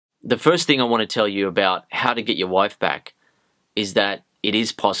The first thing I want to tell you about how to get your wife back is that it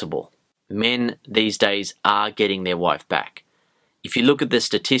is possible. Men these days are getting their wife back. If you look at the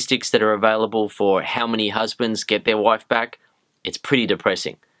statistics that are available for how many husbands get their wife back, it's pretty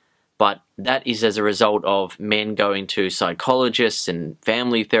depressing. But that is as a result of men going to psychologists and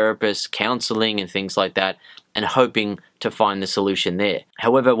family therapists, counseling and things like that, and hoping to find the solution there.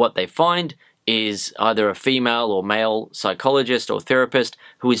 However, what they find is either a female or male psychologist or therapist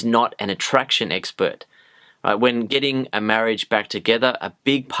who is not an attraction expert. When getting a marriage back together, a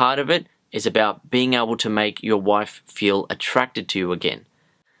big part of it is about being able to make your wife feel attracted to you again.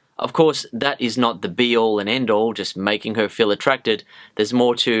 Of course, that is not the be-all and end-all, just making her feel attracted. There's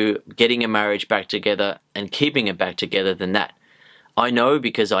more to getting a marriage back together and keeping it back together than that. I know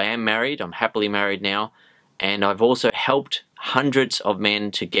because I am married, I'm happily married now, and I've also helped hundreds of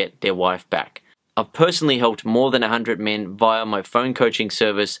men to get their wife back. I've personally helped more than 100 men via my phone coaching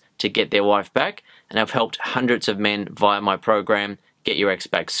service to get their wife back, and I've helped hundreds of men via my program, Get Your Ex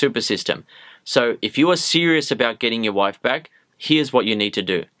Back Super System. So if you are serious about getting your wife back, here's what you need to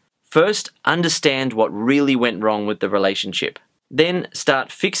do. First, understand what really went wrong with the relationship. Then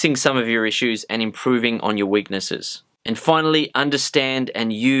start fixing some of your issues and improving on your weaknesses. And finally, understand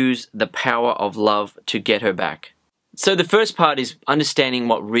and use the power of love to get her back. So the first part is understanding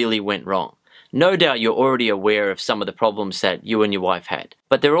what really went wrong. No doubt you're already aware of some of the problems that you and your wife had.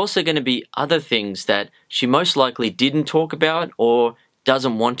 But there are also going to be other things that she most likely didn't talk about or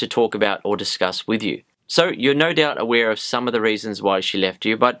doesn't want to talk about or discuss with you. So you're no doubt aware of some of the reasons why she left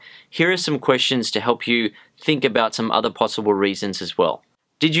you, but here are some questions to help you think about some other possible reasons as well.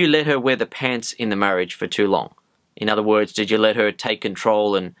 Did you let her wear the pants in the marriage for too long? In other words, did you let her take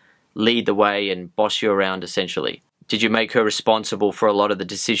control and lead the way and boss you around essentially? Did you make her responsible for a lot of the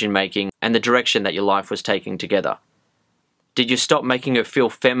decision making and the direction that your life was taking together? Did you stop making her feel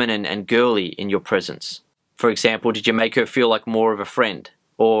feminine and girly in your presence? For example, did you make her feel like more of a friend?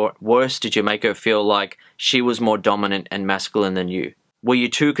 Or worse, did you make her feel like she was more dominant and masculine than you? Were you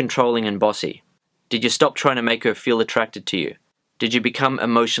too controlling and bossy? Did you stop trying to make her feel attracted to you? Did you become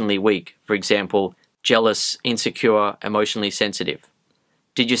emotionally weak? For example, jealous, insecure, emotionally sensitive?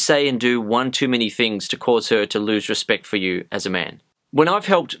 Did you say and do one too many things to cause her to lose respect for you as a man? When I've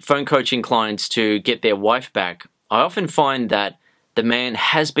helped phone coaching clients to get their wife back, I often find that the man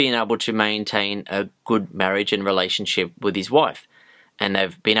has been able to maintain a good marriage and relationship with his wife. And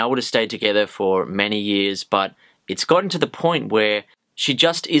they've been able to stay together for many years, but it's gotten to the point where she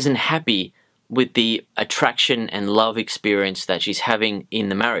just isn't happy with the attraction and love experience that she's having in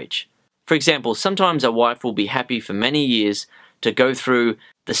the marriage. For example, sometimes a wife will be happy for many years to go through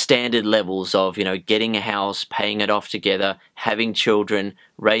the standard levels of, getting a house, paying it off together, having children,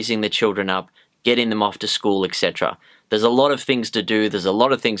 raising the children up, getting them off to school, etc. There's a lot of things to do, there's a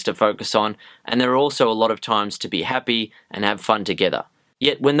lot of things to focus on, and there are also a lot of times to be happy and have fun together.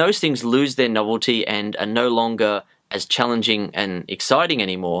 Yet when those things lose their novelty and are no longer as challenging and exciting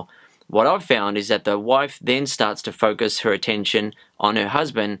anymore, what I've found is that the wife then starts to focus her attention on her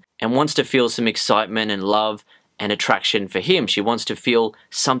husband and wants to feel some excitement and love and attraction for him. She wants to feel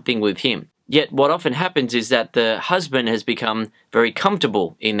something with him. Yet what often happens is that the husband has become very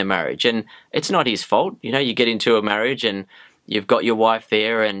comfortable in the marriage, and it's not his fault. You get into a marriage and you've got your wife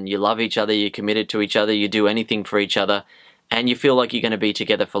there and you love each other, you're committed to each other, you do anything for each other, and you feel like you're going to be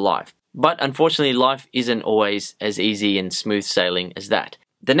together for life. But unfortunately, life isn't always as easy and smooth sailing as that.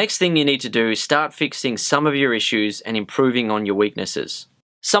 The next thing you need to do is start fixing some of your issues and improving on your weaknesses.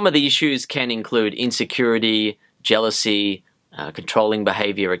 Some of the issues can include insecurity, jealousy, controlling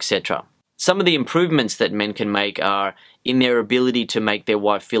behavior, etc. Some of the improvements that men can make are in their ability to make their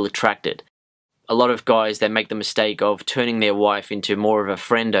wife feel attracted. A lot of guys, they make the mistake of turning their wife into more of a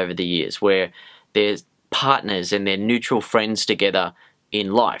friend over the years, where they're partners and they're neutral friends together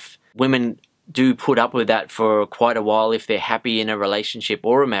in life. Women do put up with that for quite a while if they're happy in a relationship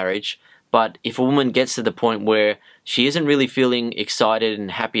or a marriage, but if a woman gets to the point where she isn't really feeling excited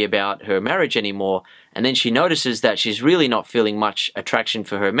and happy about her marriage anymore, and then she notices that she's really not feeling much attraction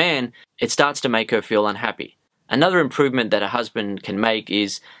for her man, it starts to make her feel unhappy. Another improvement that a husband can make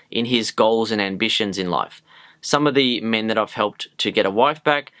is in his goals and ambitions in life. Some of the men that I've helped to get a wife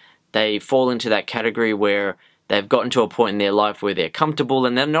back, they fall into that category where they've gotten to a point in their life where they're comfortable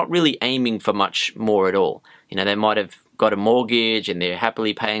and they're not really aiming for much more at all. They might have got a mortgage and they're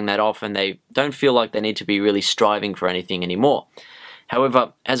happily paying that off and they don't feel like they need to be really striving for anything anymore.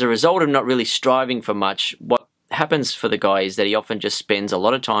 However, as a result of not really striving for much, what happens for the guy is that he often just spends a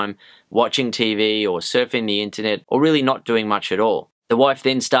lot of time watching TV or surfing the internet or really not doing much at all. The wife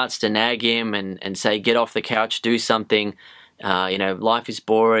then starts to nag him and say, get off the couch, do something. life is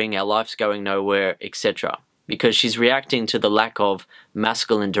boring, our life's going nowhere, etc. Because she's reacting to the lack of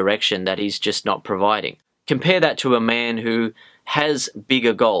masculine direction that he's just not providing. Compare that to a man who has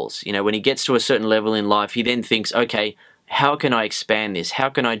bigger goals. When he gets to a certain level in life, he then thinks, okay, how can I expand this? How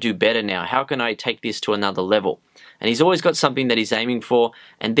can I do better now? How can I take this to another level? And he's always got something that he's aiming for,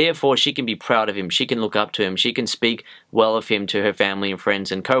 and therefore she can be proud of him, she can look up to him, she can speak well of him to her family and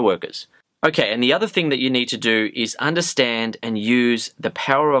friends and co-workers. Okay, and the other thing that you need to do is understand and use the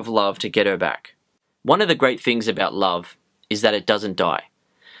power of love to get her back. One of the great things about love is that it doesn't die.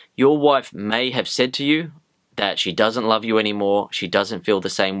 Your wife may have said to you that she doesn't love you anymore, she doesn't feel the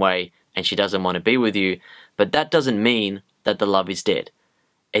same way, and she doesn't want to be with you, but that doesn't mean that the love is dead.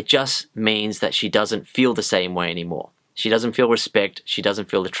 It just means that she doesn't feel the same way anymore. She doesn't feel respect, she doesn't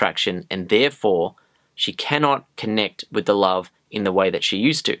feel attraction, and therefore she cannot connect with the love in the way that she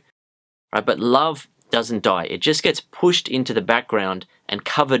used to. Right? But love doesn't die. It just gets pushed into the background and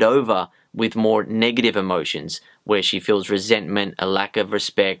covered over with more negative emotions, where she feels resentment, a lack of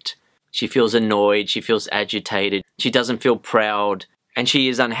respect, she feels annoyed, she feels agitated, she doesn't feel proud, and she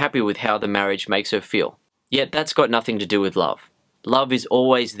is unhappy with how the marriage makes her feel. Yet that's got nothing to do with love. Love is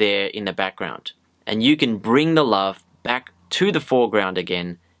always there in the background, and you can bring the love back to the foreground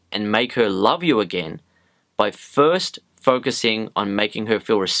again and make her love you again by first focusing on making her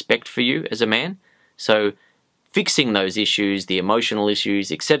feel respect for you as a man. So fixing those issues, the emotional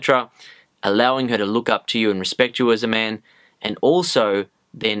issues, etc., allowing her to look up to you and respect you as a man, and also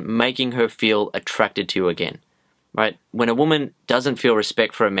then making her feel attracted to you again. Right? When a woman doesn't feel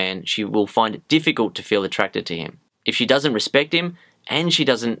respect for a man, she will find it difficult to feel attracted to him. If she doesn't respect him and she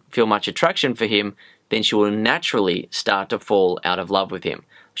doesn't feel much attraction for him, then she will naturally start to fall out of love with him.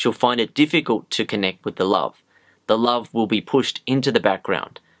 She'll find it difficult to connect with the love. The love will be pushed into the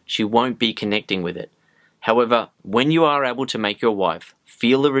background. She won't be connecting with it. However, when you are able to make your wife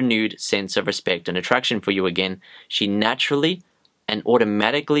feel a renewed sense of respect and attraction for you again, she naturally and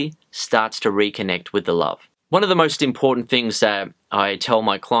automatically starts to reconnect with the love. One of the most important things that I tell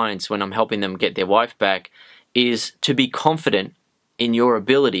my clients when I'm helping them get their wife back is to be confident in your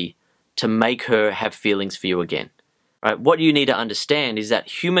ability to make her have feelings for you again. Right? What you need to understand is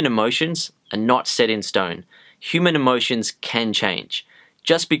that human emotions are not set in stone. Human emotions can change.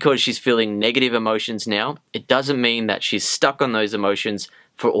 Just because she's feeling negative emotions now, it doesn't mean that she's stuck on those emotions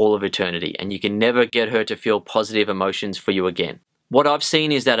for all of eternity, and you can never get her to feel positive emotions for you again. What I've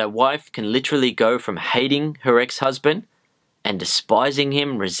seen is that a wife can literally go from hating her ex-husband and despising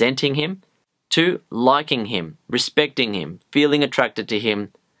him, resenting him, to liking him, respecting him, feeling attracted to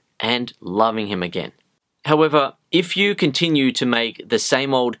him, and loving him again. However, if you continue to make the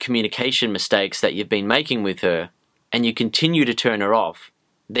same old communication mistakes that you've been making with her, and you continue to turn her off,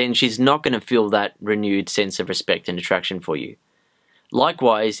 then she's not going to feel that renewed sense of respect and attraction for you.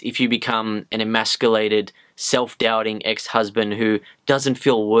 Likewise, if you become an emasculated, self-doubting ex-husband who doesn't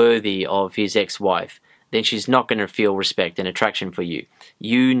feel worthy of his ex-wife, then she's not going to feel respect and attraction for you.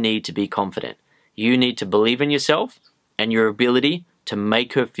 You need to be confident. You need to believe in yourself and your ability to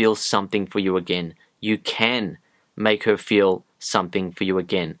make her feel something for you again. You can make her feel something for you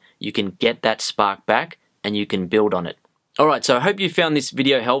again. You can get that spark back and you can build on it. Alright, so I hope you found this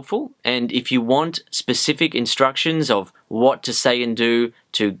video helpful, and if you want specific instructions of what to say and do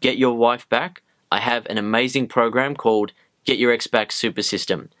to get your wife back, I have an amazing program called Get Your Ex Back Super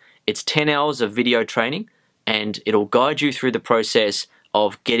System. It's 10 hours of video training, and it'll guide you through the process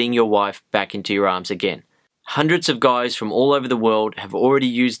of getting your wife back into your arms again. Hundreds of guys from all over the world have already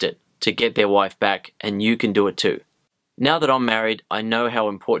used it to get their wife back, and you can do it too. Now that I'm married, I know how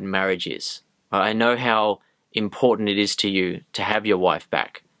important marriage is. I know how important it is to you to have your wife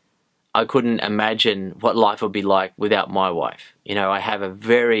back. I couldn't imagine what life would be like without my wife. I have a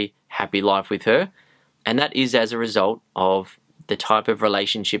very happy life with her, and that is as a result of the type of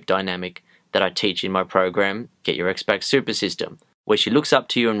relationship dynamic that I teach in my program, Get Your Ex Back Super System, where she looks up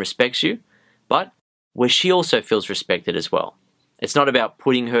to you and respects you, but where she also feels respected as well. It's not about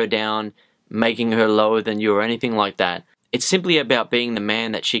putting her down, making her lower than you or anything like that. It's simply about being the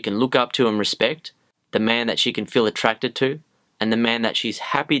man that she can look up to and respect, the man that she can feel attracted to, and the man that she's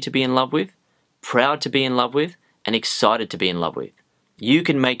happy to be in love with, proud to be in love with, and excited to be in love with. You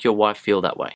can make your wife feel that way.